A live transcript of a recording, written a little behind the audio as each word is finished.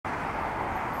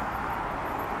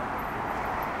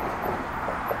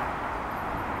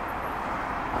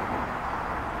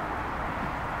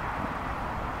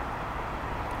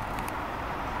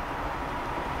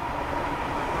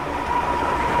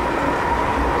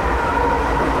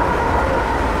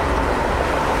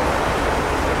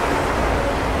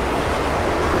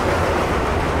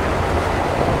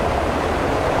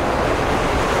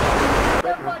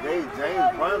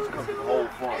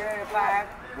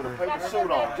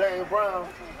James Brown.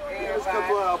 Yeah, let's come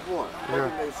to High Point.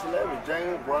 Yeah. Celebrity,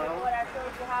 James Brown.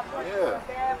 Yeah.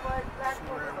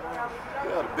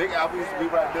 Yeah, the Big Apple used to be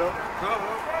right there.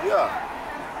 Yeah.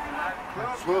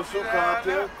 Swimsuit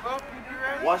contest.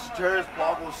 Washington Terrace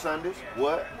Park on Sundays.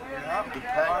 What? The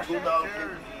pack $2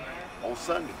 people on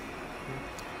Sunday.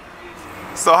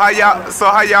 So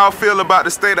how y'all feel about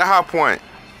the state of High Point?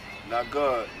 Not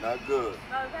good, not good.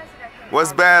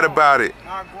 What's bad about it?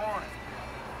 Not growing.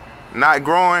 Not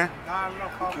growing? Not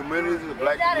enough the communities, the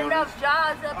black not communities. enough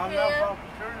jobs up here.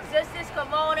 Since this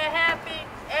Corona happened,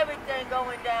 everything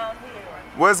going down here.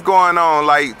 What's going on?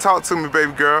 Like, talk to me,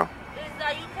 baby girl. It's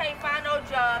like you can't find no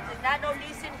jobs. There's not no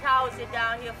decent housing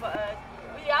down here for us.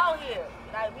 We out here.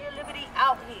 Like, we're literally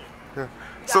out here. Yeah.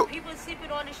 You got So people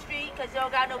sleeping on the street because they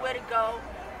don't got nowhere to go.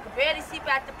 Can barely sleep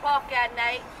at the park at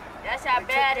night. That's how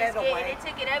bad it's getting. They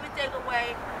taking everything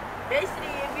away.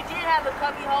 Basically, if you did have a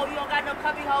cubby hole, you don't got no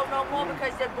cubby hole no more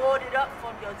because they boarded up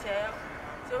from your town.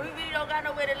 So we really don't got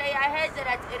nowhere to lay our heads at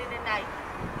the end of the night.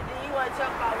 And then you want to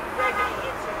talk about regular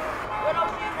income. What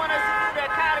else do you want us to do? The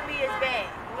economy is bad.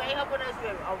 You ain't helping us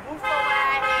with a roof over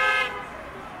our head.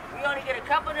 We only get a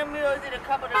couple of meals in a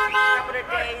couple of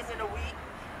days in a week.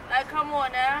 Like, come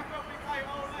on now.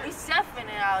 We suffering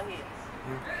out here.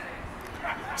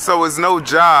 So it's no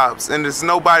jobs, and there's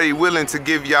nobody willing to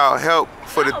give y'all help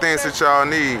for the things that y'all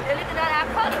need. They're looking at our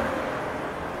color.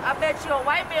 I bet you a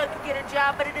white man could get a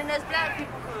job better than us black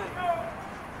people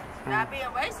could. Not being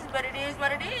racist, but it is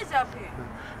what it is up here.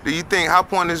 Do you think High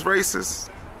Point is racist?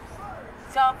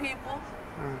 Some people.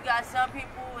 You got some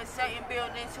people in certain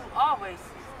buildings who are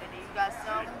racist, and then you got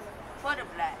some for the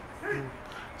blacks.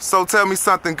 So tell me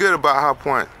something good about High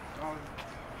Point.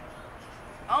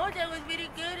 Only thing was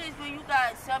really good is when you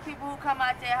got some people who come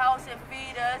out their house and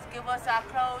feed us, give us our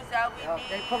clothes that we need.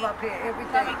 They pull up here every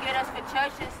day. Come and get us for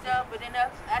church and stuff, but then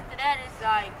after that it's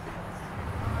like,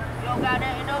 you don't got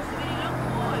nothing else to really look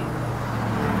for.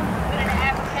 Put in an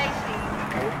application,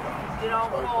 you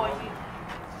don't call you.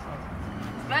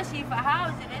 Especially for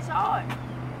housing, it's hard.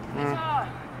 It's hard.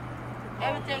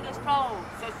 Everything is closed.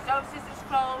 So services is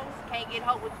closed, can't get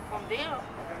help from them.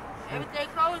 Everything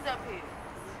closed up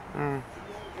here.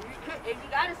 If you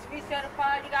got to be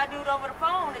certified, you got to do it over the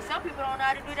phone. And some people don't know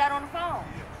how to do that on the phone.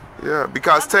 Yeah,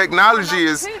 because technology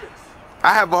is...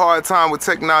 I have a hard time with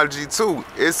technology too.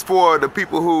 It's for the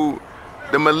people who,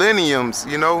 the millenniums,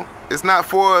 you know? It's not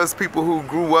for us people who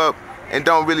grew up and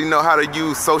don't really know how to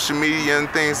use social media and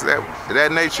things of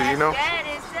that nature, you know? Dad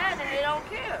is sad and they don't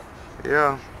care.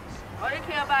 Yeah. All they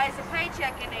care about is a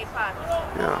paycheck in their pocket.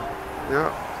 Yeah,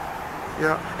 yeah.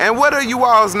 Yeah. And what are you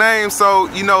all's names so,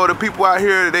 you know, the people out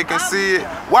here, they can see it?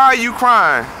 Why are you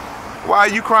crying? Why are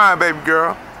you crying, baby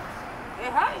girl?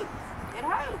 It hurts. It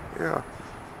hurts. Yeah.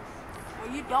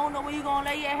 When you don't know where you're going to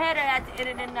lay your head at the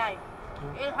end of the night.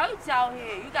 It hurts out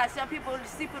here. You got some people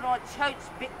sleeping on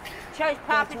church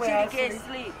property to get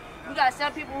sleep. You got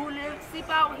some people who sleep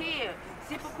out here,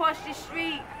 sleep across the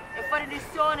street in front of the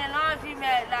store and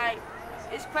laundromat. Like,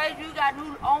 it's crazy. You got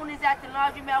new owners at the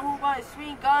laundromat who want to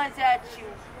swing guns at you.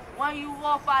 When you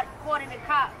walk by the court in the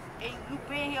cops, and you've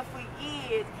been here for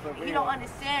years, and he don't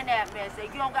understand that, man. So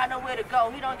you don't got nowhere to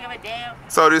go. He don't give a damn.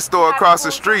 So this store across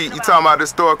the street, you talking about this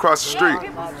store across the street? Yeah,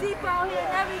 people sleep out here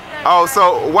and everything. Oh,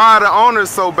 so why are the owners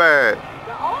so bad?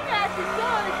 The owner at the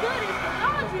store is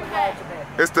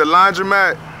good. It's the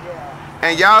laundromat. It's the laundromat?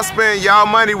 And y'all spend y'all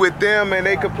money with them and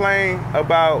they complain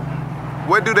about,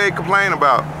 what do they complain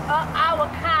about? Our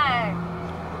kind.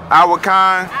 Our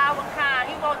kind? Our kind.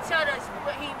 He won't tell us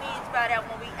what he means by that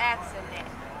when we ask him that.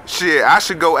 Shit, I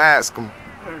should go ask him.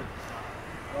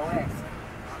 Go ask him.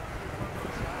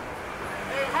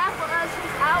 And half of us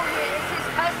who's out here is his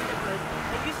customers,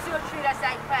 and you still treat us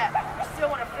like crap. You still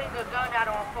want to finger a gun out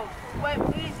on folks. For what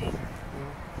reason?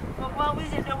 For one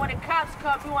reason, then when the cops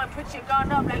come, you want to put your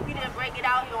gun up like you didn't break it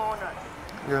out here on us.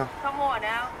 Yeah. Come on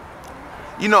now.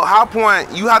 You know, High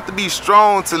Point, you have to be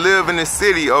strong to live in the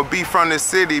city or be from the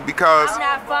city because... I'm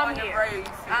not from here.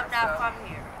 I'm not from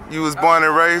here. You was born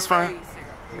and raised from?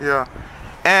 Yeah.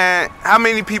 And how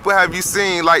many people have you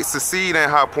seen like succeed in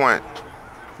High Point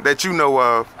that you know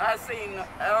of? I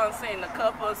done seen a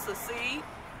couple succeed.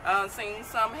 I done seen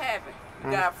some happen.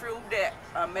 You got a few that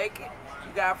make it.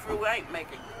 You got a few ain't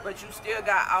make it. But you still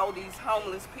got all these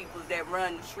homeless people that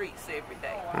run the streets every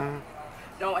day.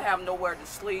 Don't have nowhere to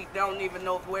sleep. They don't even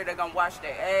know where they're gonna wash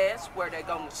their ass, where they're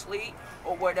gonna sleep,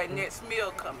 or where their next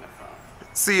meal coming from.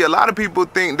 See, a lot of people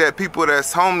think that people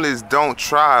that's homeless don't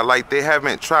try, like they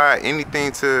haven't tried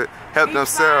anything to help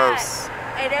themselves.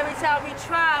 Tried. And every time we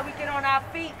try, we get on our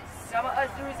feet. Some of us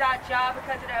lose our job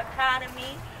because of the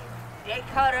economy. They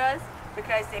cut us.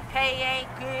 because the pay ain't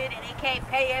good and they can't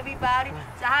pay everybody.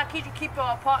 So how could you keep your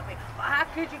apartment? Or how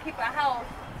could you keep a house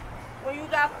when you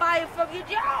got fired from your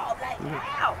job? Like,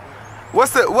 how?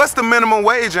 What's the minimum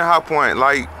wage in High Point?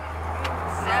 Like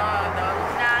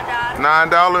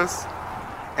 $9.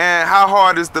 And how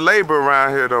hard is the labor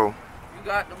around here though? You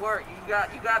got to work. You got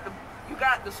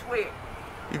the sweat.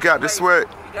 You got the sweat.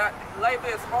 You got labor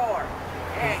is hard,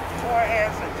 and or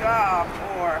as a job,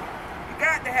 or you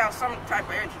got to have some type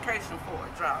of education for a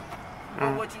job,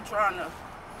 for what you're trying to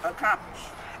accomplish.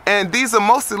 And these are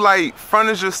mostly like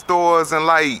furniture stores and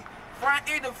like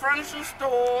either furniture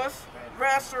stores,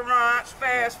 restaurants,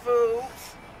 fast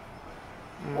foods,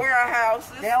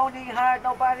 warehouses. They don't even hire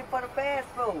nobody for the fast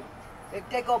food. If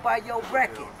they go by your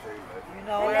record, you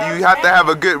know. you have to have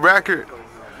a good record.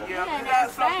 Yeah, you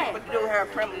got some people do have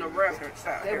criminal records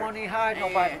out They there. won't even hire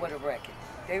nobody with a record.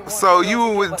 So you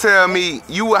would tell me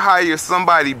you would hire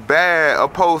somebody bad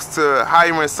opposed to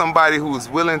hiring somebody who's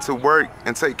willing to work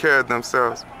and take care of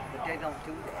themselves? But they don't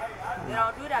do that. They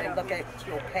don't do that. They look at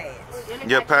your past.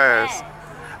 Your past.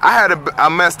 I had a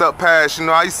messed up past. You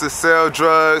know, I used to sell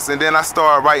drugs and then I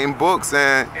started writing books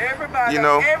and Everybody, you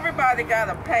know. everybody got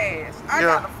a past. I Yeah.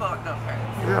 got a fucked up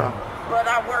past. Yeah. But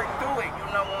I worked through it, you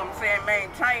know what I'm saying?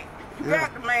 Maintain. You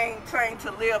got to maintain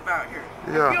to live out here.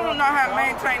 Yeah. If you don't know how to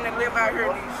maintain to live out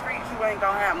here in these streets, you ain't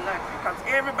gonna have nothing. Because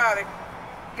everybody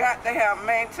got to have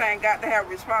got to have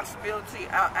responsibility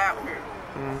out here.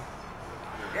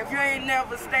 If you ain't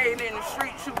never stayed in the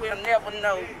streets, you will never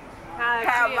know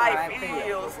how life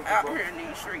is out here in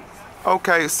these streets.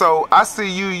 Okay, so I see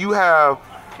you have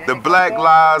the Black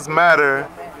Lives Matter.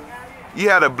 You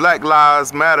had a Black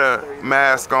Lives Matter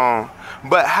mask on.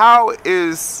 But how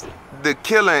is the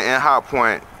killing in High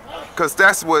Point? Because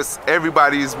that's what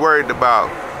everybody's worried about.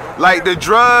 Like the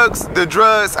drugs,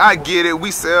 I get it.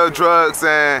 We sell drugs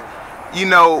and, you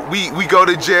know, we go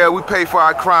to jail, we pay for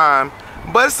our crime.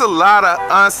 But it's a lot of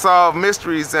unsolved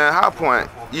mysteries in High Point.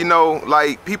 You know,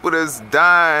 like people that's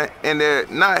dying and they're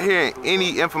not hearing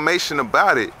any information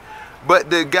about it.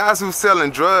 But the guys who selling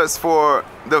drugs for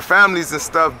the families and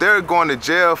stuff, they're going to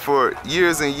jail for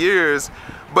years and years.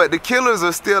 But the killers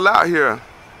are still out here.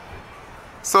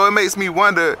 So it makes me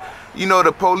wonder, you know,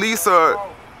 the police are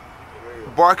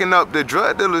barking up the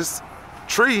drug dealers'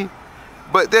 tree,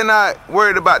 but they're not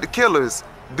worried about the killers.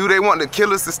 Do they want the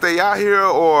killers to stay out here,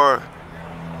 or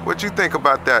what you think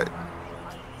about that?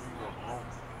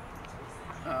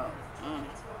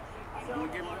 Let me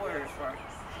get my words right.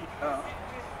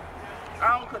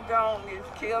 I don't condone this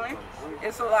killing.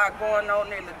 It's a lot going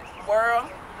on in the world,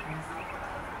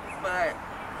 but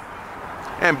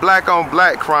And black on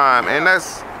black crime, and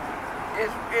that's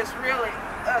it's really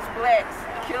us blacks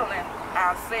killing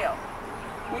ourselves.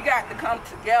 We got to come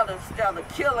together instead of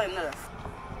killing us,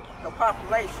 the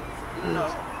population, you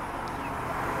know.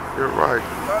 you're right.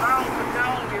 But I don't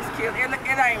condone this killing.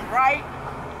 It ain't right,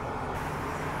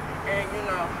 and you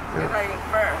know, it ain't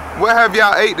fair. What have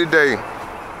y'all ate today?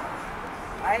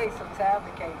 I ate some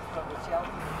tablet cakes from the shelter.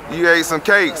 You ate some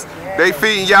cakes. They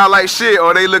feeding y'all like shit,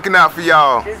 or they looking out for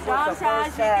y'all? This was the Sometimes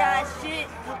first you got time. shit,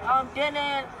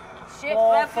 dinner, shit,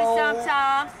 Small breakfast food.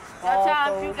 sometimes. Small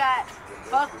Sometimes you food. got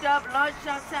fucked up lunch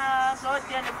sometimes, or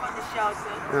dinner from the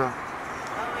shelter. Yeah.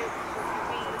 I mean,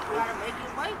 you gotta make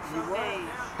it wait some days.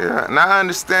 Yeah, and I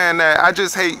understand that. I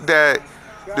just hate that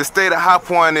the state of High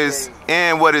Point is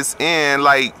in what it's in.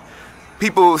 Like,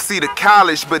 people see the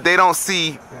college, but they don't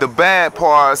see the bad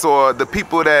parts, or the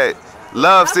people that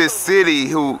loves this city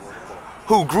who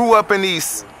grew up in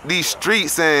these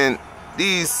streets and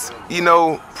these, you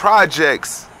know,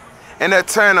 projects, and they're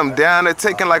tearing them down. They're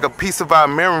taking like a piece of our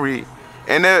memory,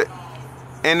 and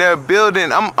they're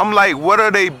building. I'm like, what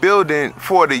are they building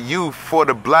for the youth, for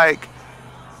the black,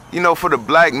 you know, for the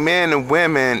black men and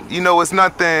women? You know, it's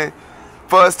nothing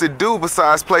for us to do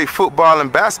besides play football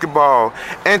and basketball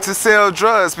and to sell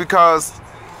drugs, because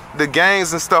the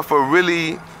gangs and stuff are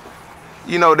really,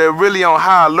 you know, they're really on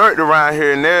high alert around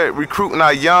here, and they're recruiting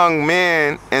our young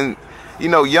men and, you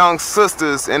know, young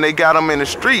sisters, and they got them in the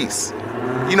streets.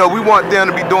 You know, we want them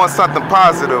to be doing something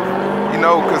positive, you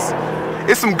know, because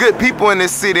it's some good people in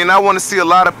this city, and I want to see a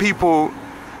lot of people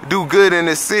do good in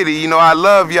this city. You know, I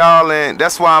love y'all, and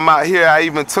that's why I'm out here. I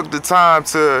even took the time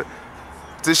to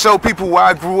show people where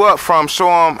I grew up from, show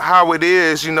them how it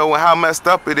is, you know, and how messed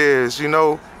up it is, you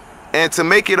know. And to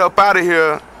make it up out of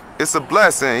here, it's a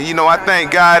blessing. You know, I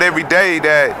thank God every day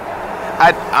that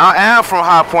I am from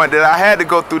High Point, that I had to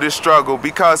go through this struggle,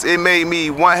 because it made me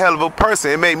one hell of a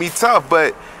person. It made me tough,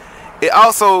 but it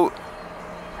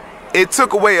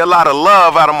took away a lot of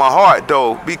love out of my heart,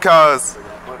 though, because,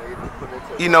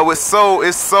 you know, it's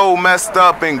so messed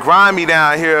up and grimy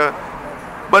down here.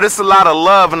 But it's a lot of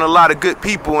love and a lot of good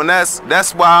people, and that's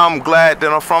why I'm glad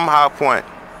that I'm from High Point.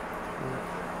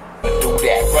 Do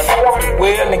that. Run off the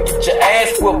wheel and get your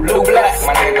ass with blue black.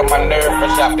 My nigga, my nerve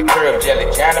fresh off the curb. Jelly,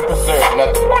 Johnny preserve.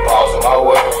 Nothing but balls in my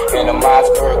world. In a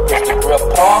Mossberg, crystal grip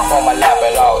pump on my lap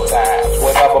at all times.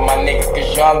 Whatever my nigga,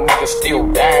 cause young niggas still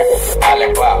dying.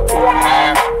 Alibaba,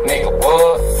 nigga,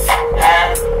 what?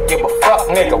 Give a fuck,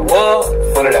 nigga, what?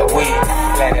 Full of that weed,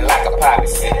 landing like a poppy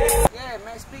city. Yeah,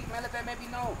 man, speak, man. Let that man be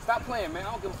known. Stop playing, man.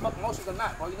 I don't give a fuck emotions or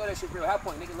not, bro. You know that shit real. High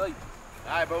Point, nigga, love you.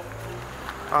 All right, bro.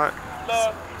 All right.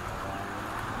 Love.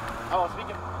 Oh, I'm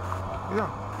speaking?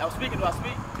 Yeah. I was speaking, do I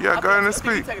speak? Yeah, go ahead and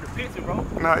speak. You taking a picture, bro.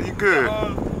 Nah, you good.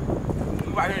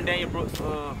 We right here in Daniel Brooks,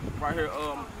 right here.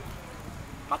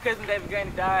 My cousin David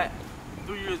Gainey died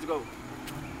 3 years ago.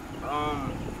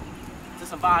 To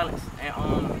some violence, and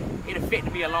it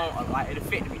affected me it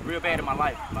affected me real bad in my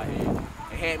life. Like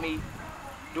it had me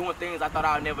doing things I thought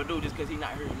I would never do just because he's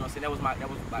not here. You know what I'm saying? That was like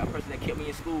a person that kept me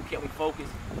in school, kept me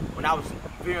focused. When I was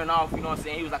veering off, you know what I'm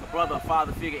saying? He was like a brother, a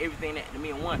father figure, everything that to me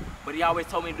in one. But he always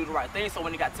told me to do the right thing. So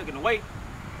when he got taken away,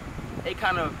 it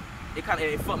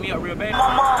fucked me up real bad.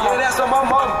 Yeah, that's on my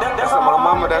mama. That's on my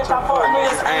mama. That's her fun.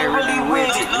 I ain't really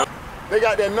with it. They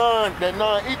got that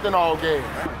non-ethanol game.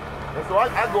 And so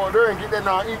I go in there and get that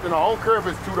non-ethanol. I don't care if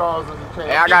it's $2 and change.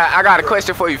 Hey, I got a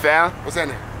question for you, fam. What's that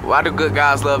name? Why do good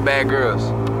guys love bad girls?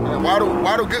 And why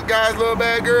do good guys love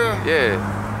bad girls? Yeah.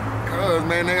 Cause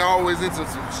man, they always into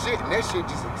some shit, and that shit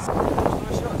just.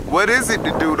 What is it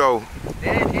to do though?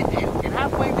 In High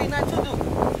Point, ain't nothing to do.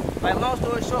 Like, long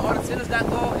story short, all the centers got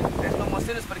going. There's no more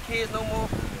centers for the kids no more.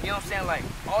 You know what I'm saying? Like,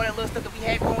 all that little stuff that we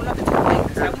had growing up, that's how we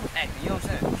was acting, you know what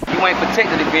I'm saying? You ain't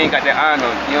protected if you ain't got that iron on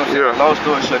you, you know what I'm saying? Yeah. Long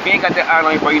story short, if you ain't got that iron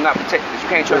on you, bro, you're not protected. You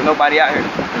can't trust nobody out here.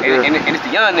 And it's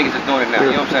the young niggas that's doing it now,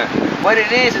 you know what I'm saying? What it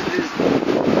is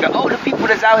the older people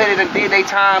that's out here that did their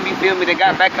time, you feel me, they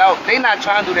got back out, they not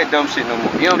trying to do that dumb shit no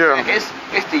more, you know what I'm saying?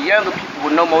 It's the younger people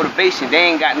with no motivation. They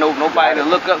ain't got nobody to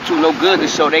look up to, no good to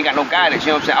show, they ain't got no guidance,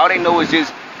 you know what I'm saying? All they know is just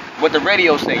what the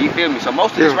radio say, you feel me? So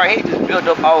most of this right here just built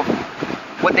up off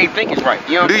what they think is right,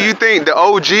 you know what I'm saying? Do you think the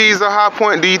OGs of High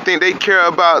Point, do you think they care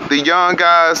about the young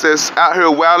guys that's out here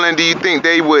wilding? Do you think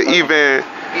they would even...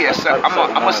 Yeah, I'm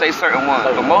gonna say certain ones,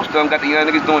 but most of them got the young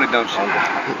niggas doing the dumb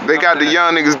shit. They got the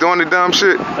young niggas doing the dumb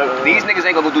shit? These niggas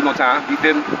ain't gonna go do no time, you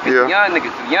feel me? Yeah. The young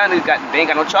niggas they ain't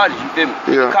got no charges, you feel me?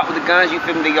 Yeah. They caught with the guns, you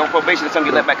feel me? They on probation and some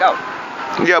get let back out.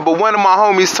 Yeah, but one of my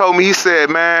homies told me, he said,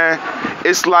 man,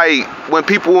 it's like when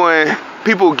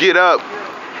people get up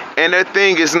and their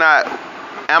thing is not,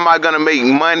 am I gonna make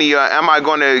money or am I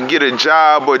gonna get a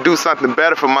job or do something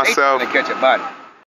better for myself? They trying to catch a body.